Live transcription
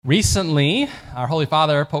Recently, our Holy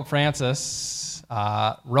Father, Pope Francis,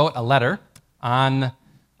 wrote a letter on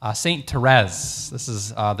Saint Therese. This is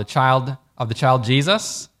the child of the child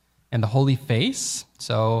Jesus and the Holy Face.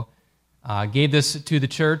 So gave this to the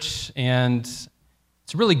church, and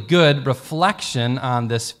it's a really good reflection on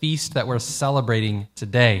this feast that we're celebrating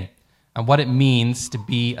today and what it means to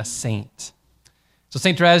be a saint. So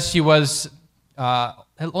Saint Therese, she had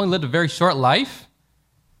only lived a very short life.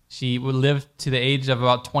 She would live to the age of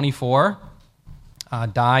about 24,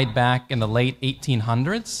 died back in the late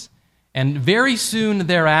 1800s, and very soon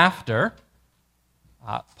thereafter,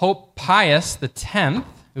 Pope Pius X,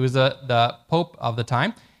 who was the Pope of the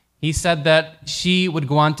time, he said that she would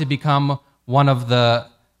go on to become one of the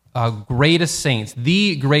greatest saints,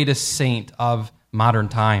 the greatest saint of modern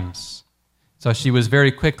times. So she was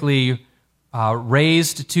very quickly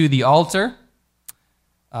raised to the altar,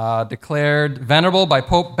 declared venerable by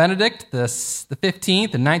Pope Benedict the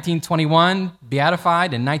 15th in 1921,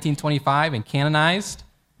 beatified in 1925, and canonized.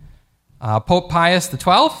 Pope Pius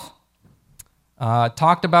XII wrote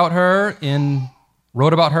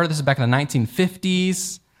about her. This is back in the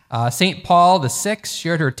 1950s. St. Paul VI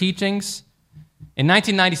shared her teachings. In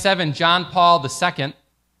 1997, John Paul II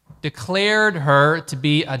declared her to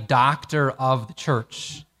be a doctor of the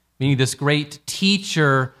church, meaning this great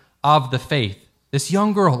teacher of the faith. This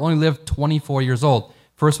young girl only lived 24 years old,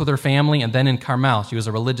 first with her family and then in Carmel. She was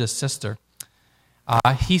a religious sister.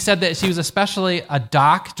 He said that she was especially a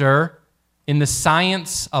doctor in the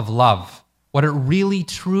science of love, what it really,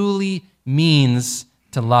 truly means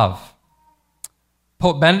to love.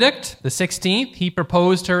 Pope Benedict the 16th, he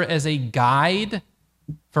proposed her as a guide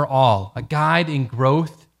for all, a guide in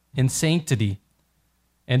growth in sanctity.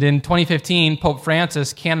 And in 2015, Pope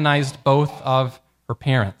Francis canonized both of her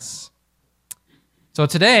parents. So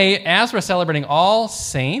today, as we're celebrating all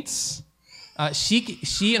saints,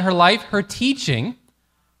 she in her life, her teaching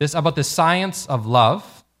this about the science of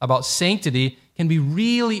love, about sanctity, can be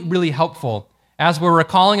really, really helpful as we're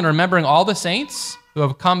recalling and remembering all the saints who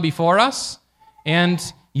have come before us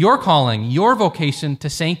and your calling, your vocation to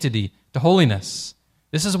sanctity, to holiness.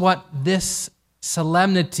 This is what this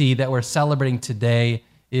solemnity that we're celebrating today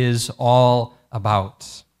is all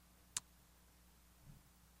about.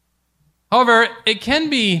 However, it can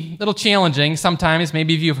be a little challenging sometimes.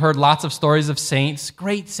 Maybe if you've heard lots of stories of saints,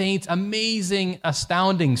 great saints, amazing,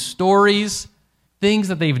 astounding stories, things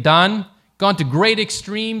that they've done, gone to great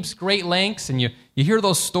extremes, great lengths, and you hear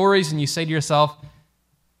those stories and you say to yourself,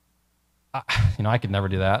 I could never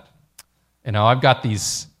do that. I've got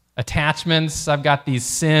these attachments, I've got these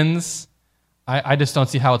sins. I just don't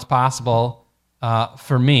see how it's possible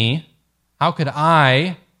for me. How could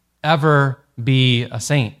I ever be a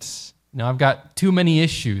saint? I've got too many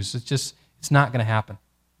issues. It's not going to happen.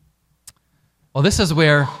 Well, this is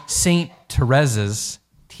where Saint Therese's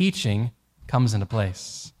teaching comes into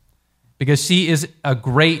place, because she is a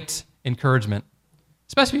great encouragement,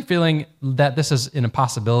 especially feeling that this is an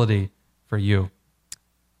impossibility for you.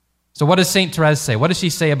 So what does Saint Therese say? What does she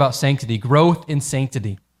say about sanctity, growth in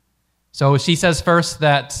sanctity? So she says first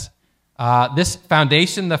that this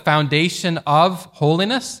foundation, the foundation of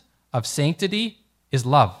holiness, of sanctity, is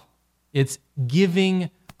love. It's giving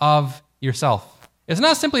of yourself. It's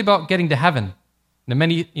not simply about getting to heaven. And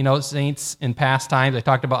many, saints in past times, they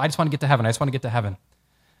talked about, I just want to get to heaven. I just want to get to heaven.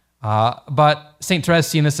 But Saint Therese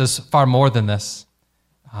seen this as far more than this.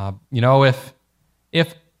 If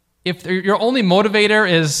your only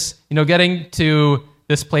motivator is, getting to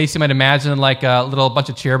this place, you might imagine like a little bunch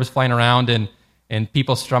of cherubs flying around and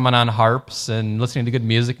people strumming on harps and listening to good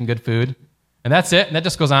music and good food, and that's it. And that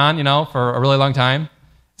just goes on, for a really long time.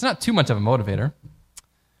 It's not too much of a motivator.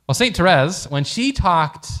 Well, St. Therese, when she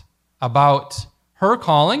talked about her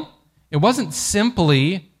calling, it wasn't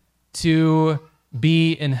simply to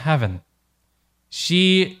be in heaven.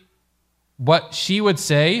 What she would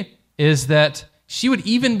say is that she would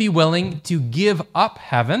even be willing to give up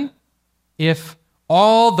heaven if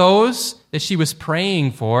all those that she was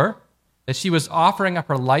praying for, that she was offering up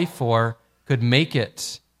her life for, could make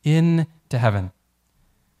it into heaven.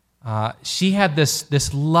 She had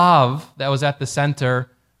this love that was at the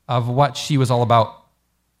center of what she was all about.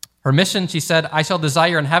 Her mission, she said, I shall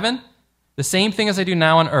desire in heaven the same thing as I do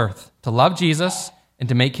now on earth, to love Jesus and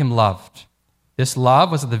to make him loved. This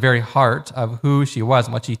love was at the very heart of who she was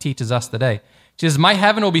and what she teaches us today. She says, my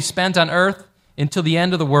heaven will be spent on earth until the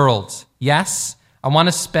end of the world. Yes, I want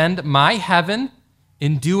to spend my heaven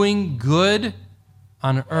in doing good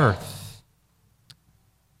on earth.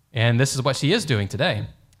 And this is what she is doing today.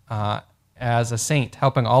 As a saint,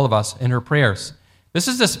 helping all of us in her prayers. This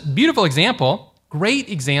is this beautiful example, great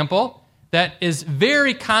example, that is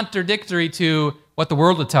very contradictory to what the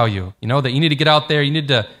world would tell you. That you need to get out there, you need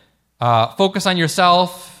to focus on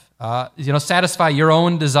yourself, satisfy your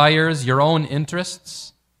own desires, your own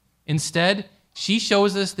interests. Instead, she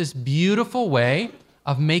shows us this beautiful way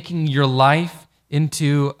of making your life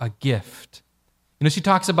into a gift. She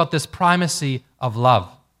talks about this primacy of love,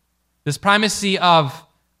 this primacy of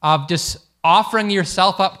just offering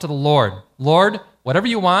yourself up to the Lord. Lord, whatever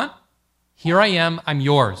you want, here I am, I'm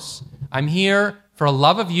yours. I'm here for a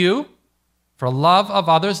love of you, for a love of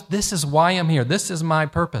others. This is why I'm here. This is my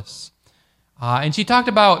purpose. And she talked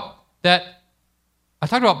about that. I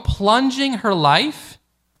talked about plunging her life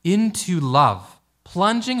into love,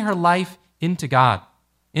 plunging her life into God,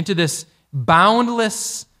 into this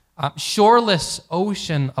boundless, shoreless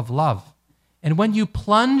ocean of love. And when you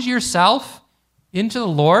plunge yourself into the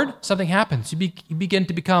Lord, something happens. You begin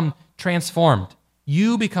to become transformed.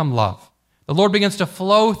 You become love. The Lord begins to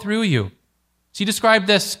flow through you. She described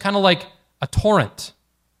this kind of like a torrent.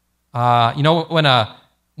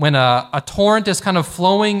 When a torrent is kind of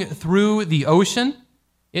flowing through the ocean,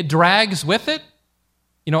 it drags with it,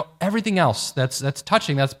 everything else that's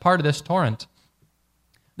touching, that's part of this torrent.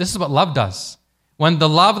 This is what love does. When the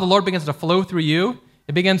love of the Lord begins to flow through you,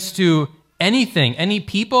 it begins to any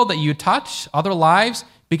people that you touch, other lives,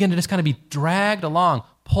 begin to just kind of be dragged along,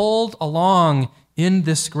 pulled along in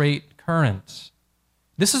this great current.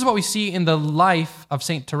 This is what we see in the life of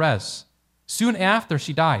Saint Therese. Soon after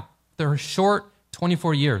she died, after her short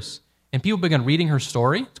 24 years, and people began reading her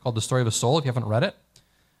story. It's called The Story of a Soul, if you haven't read it.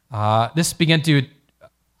 This began to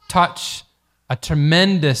touch a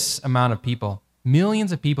tremendous amount of people.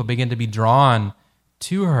 Millions of people began to be drawn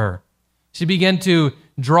to her. She began to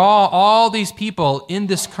draw all these people in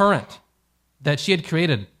this current that she had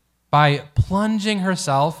created by plunging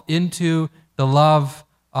herself into the love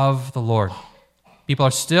of the Lord. People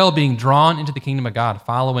are still being drawn into the kingdom of God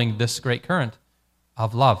following this great current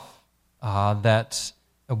of love that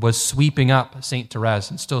was sweeping up St. Therese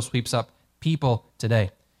and still sweeps up people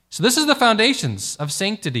today. So this is the foundations of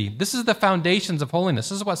sanctity. This is the foundations of holiness.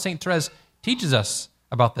 This is what St. Therese teaches us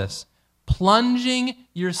about this. Plunging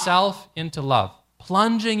yourself into love.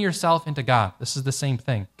 Plunging yourself into God. This is the same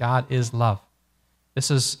thing. God is love.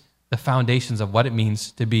 This is the foundations of what it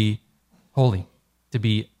means to be holy, to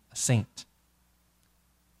be a saint.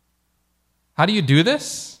 How do you do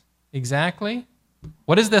this exactly?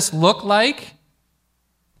 What does this look like?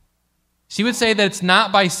 She would say that it's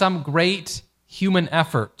not by some great human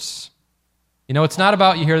efforts. It's not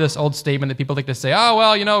about, you hear this old statement that people like to say, oh,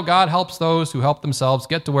 well, God helps those who help themselves,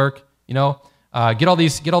 get to work, get all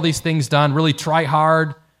these things done, really try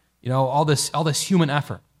hard, all this human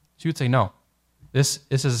effort. She would say, no, this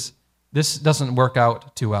doesn't work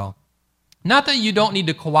out too well. Not that you don't need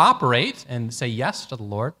to cooperate and say yes to the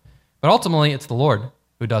Lord, but ultimately it's the Lord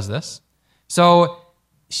who does this. So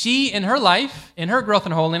she, in her life, in her growth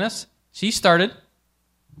in holiness, she started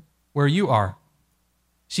where you are.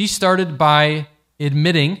 She started by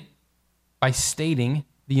stating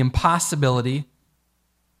the impossibility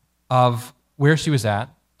of where she was at,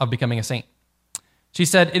 of becoming a saint. She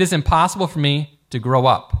said, it is impossible for me to grow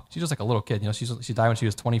up. She's just like a little kid. She died when she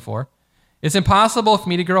was 24. It's impossible for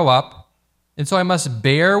me to grow up, and so I must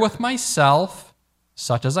bear with myself,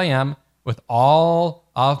 such as I am, with all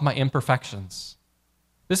of my imperfections.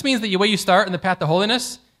 This means that the way you start in the path to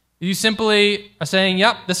holiness, you simply are saying,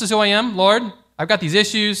 yep, this is who I am, Lord. I've got these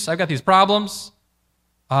issues. I've got these problems,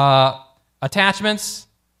 attachments.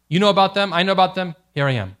 You know about them. I know about them. Here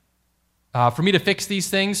I am. For me to fix these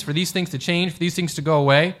things, for these things to change, for these things to go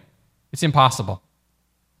away, it's impossible.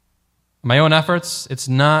 My own efforts, it's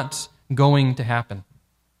not going to happen.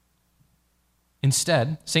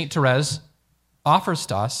 Instead, St. Therese offers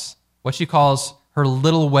to us what she calls her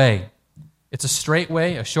little way. It's a straight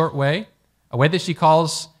way, a short way, a way that she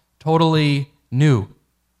calls totally new.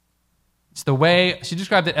 It's the way, she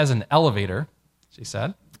described it as an elevator, she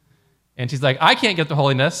said. And she's like, I can't get to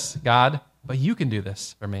holiness, God, but you can do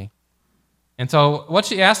this for me. And so what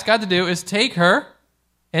she asked God to do is take her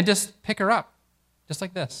and just pick her up, just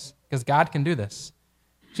like this, because God can do this.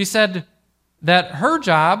 She said that her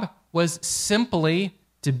job was simply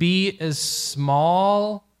to be as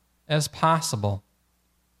small as possible.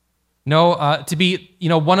 To be,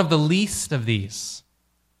 one of the least of these.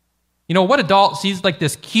 What adult, she's like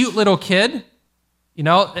this cute little kid,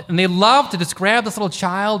 and they love to just grab this little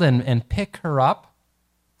child and pick her up.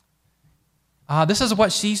 This is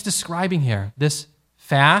what she's describing here, this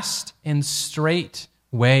fast and straight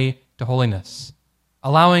way to holiness.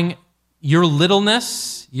 Allowing your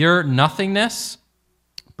littleness, your nothingness,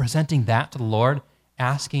 presenting that to the Lord,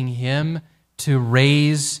 asking Him to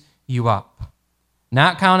raise you up.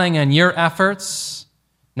 Not counting on your efforts,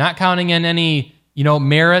 not counting on any,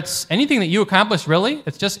 merits, anything that you accomplish, really.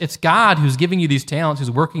 It's God who's giving you these talents, who's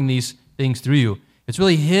working these things through you. It's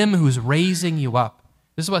really him who's raising you up.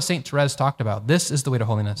 This is what St. Therese talked about. This is the way to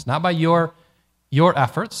holiness, not by your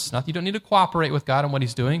efforts. Not that you don't need to cooperate with God in what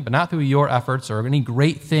he's doing, but not through your efforts or any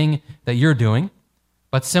great thing that you're doing,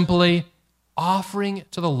 but simply offering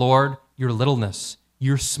to the Lord your littleness,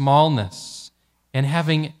 your smallness,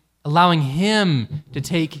 and allowing him to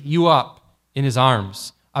take you up in his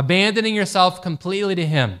arms, abandoning yourself completely to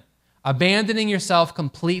him, abandoning yourself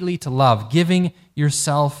completely to love, giving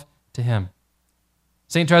yourself to him.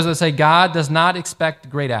 St. Therese would say, God does not expect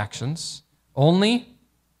great actions, only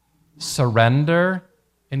surrender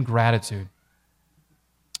and gratitude.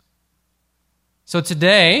 So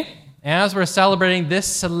today, as we're celebrating this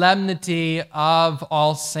solemnity of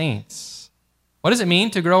all saints, what does it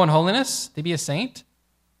mean to grow in holiness, to be a saint?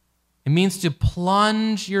 It means to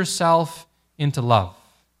plunge yourself into love.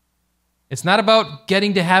 It's not about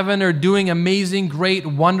getting to heaven or doing amazing, great,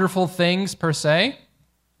 wonderful things per se,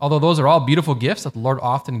 although those are all beautiful gifts that the Lord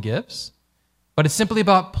often gives. But it's simply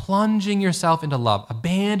about plunging yourself into love,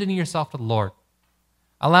 abandoning yourself to the Lord,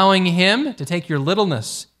 allowing him to take your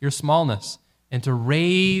littleness, your smallness, and to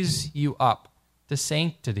raise you up to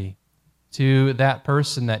sanctity, to that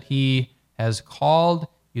person that he has called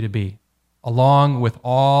you to be, along with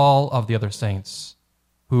all of the other saints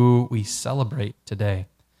who we celebrate today,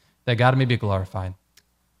 that God may be glorified.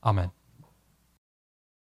 Amen.